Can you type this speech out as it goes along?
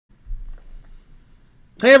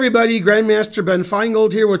Hey everybody, Grandmaster Ben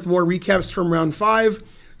Feingold here with more recaps from round 5.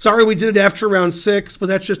 Sorry we did it after round 6, but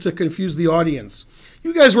that's just to confuse the audience.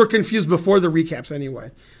 You guys were confused before the recaps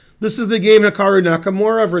anyway. This is the game Hikaru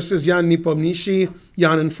Nakamura versus Jan Nepomniachtchi.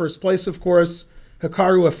 Jan in first place, of course.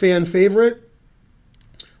 Hikaru a fan favorite.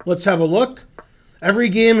 Let's have a look. Every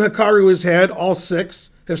game Hikaru has had, all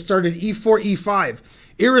 6, have started e4, e5,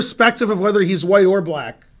 irrespective of whether he's white or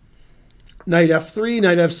black. Knight f3,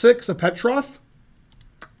 knight f6, a Petrov.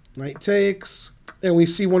 Knight takes, and we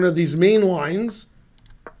see one of these main lines.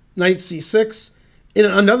 Knight c6. In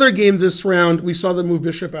another game this round, we saw the move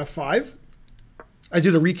bishop f5. I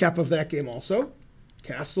did a recap of that game also.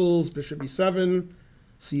 Castles, bishop e7,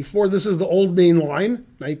 c4. This is the old main line.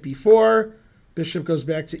 Knight b4. Bishop goes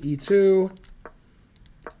back to e2.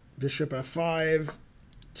 Bishop f5.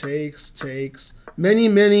 Takes.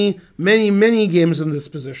 Many games in this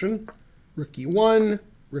position. Rook e1,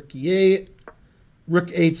 rook e8. Rook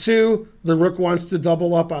a2, the rook wants to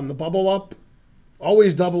double up on the bubble up.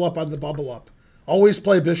 Always double up on the bubble up. Always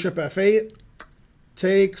play bishop f8.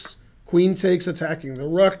 Takes, queen takes, attacking the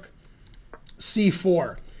rook.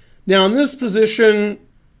 c4. Now in this position,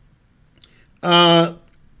 the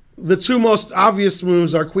two most obvious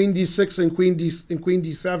moves are queen d6 and queen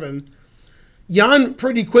d7. Jan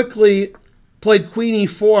pretty quickly played queen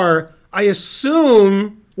e4. I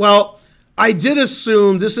assume, well, I did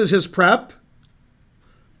assume this is his prep.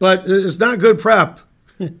 But it's not good prep.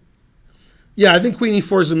 Yeah, I think queen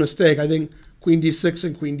e4 is a mistake. I think queen d6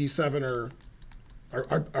 and queen d7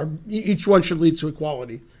 are each one should lead to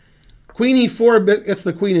equality. Queen e4 gets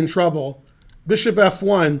the queen in trouble. Bishop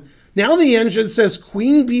f1. Now the engine says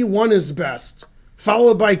queen b1 is best,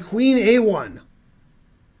 followed by queen a1.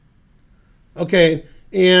 Okay,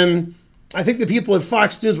 and I think the people at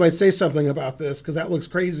Fox News might say something about this because that looks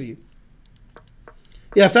crazy.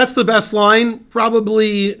 Yeah, if that's the best line,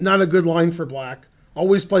 probably not a good line for black.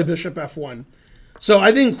 Always play bishop f1. So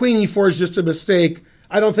I think queen e4 is just a mistake.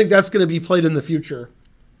 I don't think that's going to be played in the future.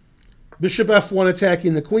 Bishop f1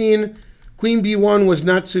 attacking the queen. Queen b1 was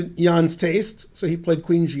not to Jan's taste, so he played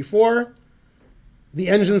queen g4. The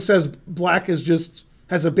engine says black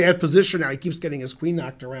has a bad position now. He keeps getting his queen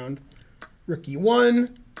knocked around. Rook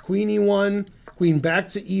e1, queen back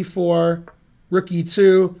to e4. Rook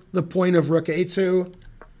e2, the point of rook a2.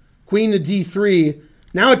 Queen to d3.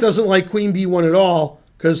 Now it doesn't like queen b1 at all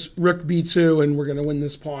because rook b2, and we're going to win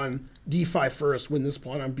this pawn. d5 first, win this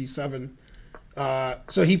pawn on b7.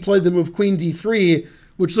 So he played the move queen d3,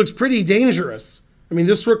 which looks pretty dangerous. I mean,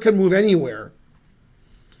 this rook can move anywhere.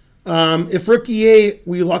 If rook e8,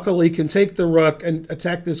 we luckily can take the rook and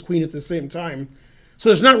attack this queen at the same time. So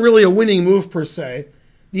there's not really a winning move per se.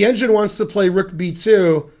 The engine wants to play rook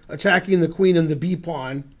b2, attacking the queen and the b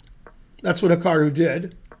pawn. That's what Hikaru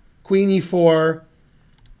did. Queen e4,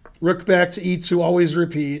 rook back to e2, always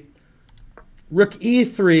repeat. Rook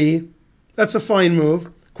e3, that's a fine move.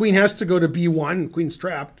 Queen has to go to b1, queen's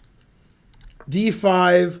trapped.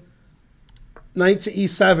 d5, knight to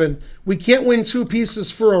e7. We can't win 2 pieces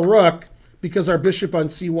for a rook because our bishop on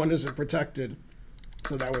c1 isn't protected.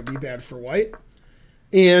 So that would be bad for white.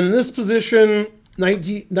 And in this position, knight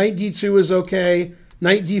d2 is okay.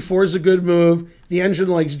 Knight d4 is a good move. The engine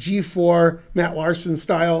likes g4, Matt Larson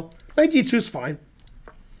style. Knight d2 is fine.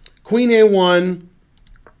 Queen a1,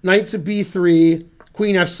 knight to b3,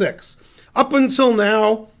 queen f6. Up until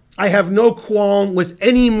now, I have no qualm with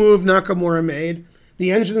any move Nakamura made.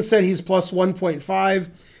 The engine said he's plus 1.5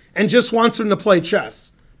 and just wants him to play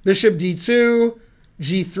chess. Bishop d2,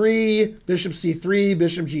 g3, bishop c3,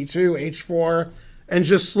 bishop g2, h4, and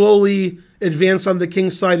just slowly advance on the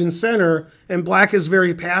king's side and center, and black is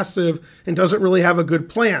very passive and doesn't really have a good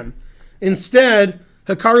plan. Instead,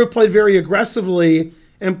 Hikaru played very aggressively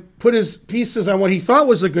and put his pieces on what he thought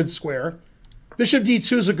was a good square. Bishop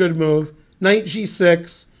d2 is a good move, knight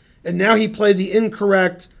g6, and now he played the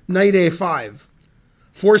incorrect knight a5.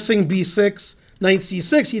 Forcing b6, knight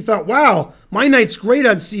c6, he thought, wow, my knight's great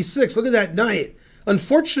on c6, look at that knight.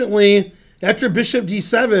 Unfortunately, after bishop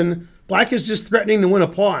d7, black is just threatening to win a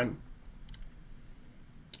pawn.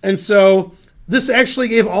 And so this actually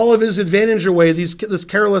gave all of his advantage away, this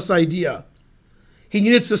careless idea. He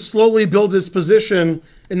needed to slowly build his position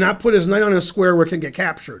and not put his knight on a square where it can get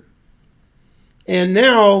captured. And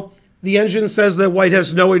now the engine says that white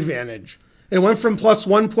has no advantage. It went from plus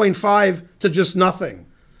 1.5 to just nothing.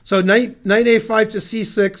 So knight a5 to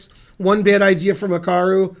c6, one bad idea from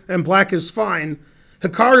Hikaru, and black is fine.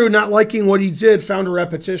 Hikaru, not liking what he did, found a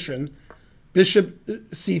repetition. Bishop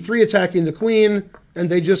c3 attacking the queen, and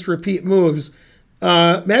they just repeat moves.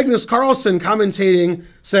 Magnus Carlsen commentating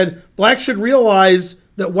said, black should realize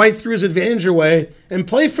that white threw his advantage away and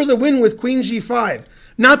play for the win with queen g5.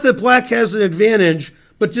 Not that black has an advantage,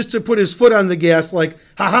 but just to put his foot on the gas like,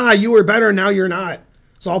 haha, you were better, now you're not.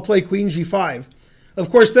 So I'll play queen g5. Of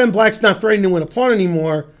course, then black's not threatening to win a pawn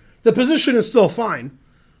anymore. The position is still fine.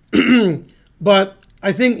 But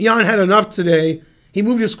I think Jan had enough today. He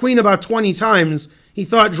moved his queen about 20 times. He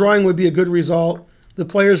thought drawing would be a good result. The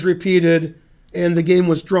players repeated, and the game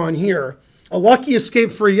was drawn here. A lucky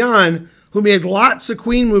escape for Jan, who made lots of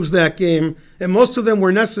queen moves that game, and most of them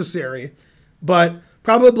were necessary. But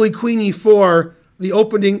probably queen e4, the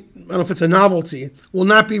opening, I don't know if it's a novelty, will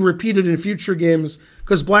not be repeated in future games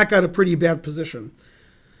because black got a pretty bad position.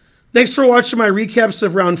 Thanks for watching my recaps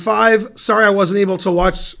of round 5. Sorry I wasn't able to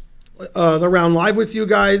watch the round live with you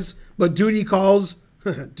guys, but duty calls.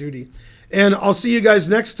 Duty. And I'll see you guys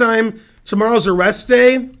next time. Tomorrow's a rest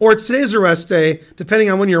day, or it's today's a rest day, depending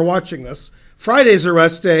on when you're watching this. Friday's a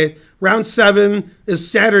rest day. Round 7 is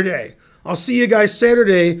Saturday. I'll see you guys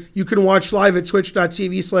Saturday. You can watch live at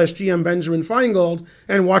twitch.tv/GMBenjaminFeingold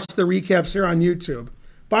and watch the recaps here on YouTube.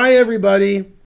 Bye, everybody.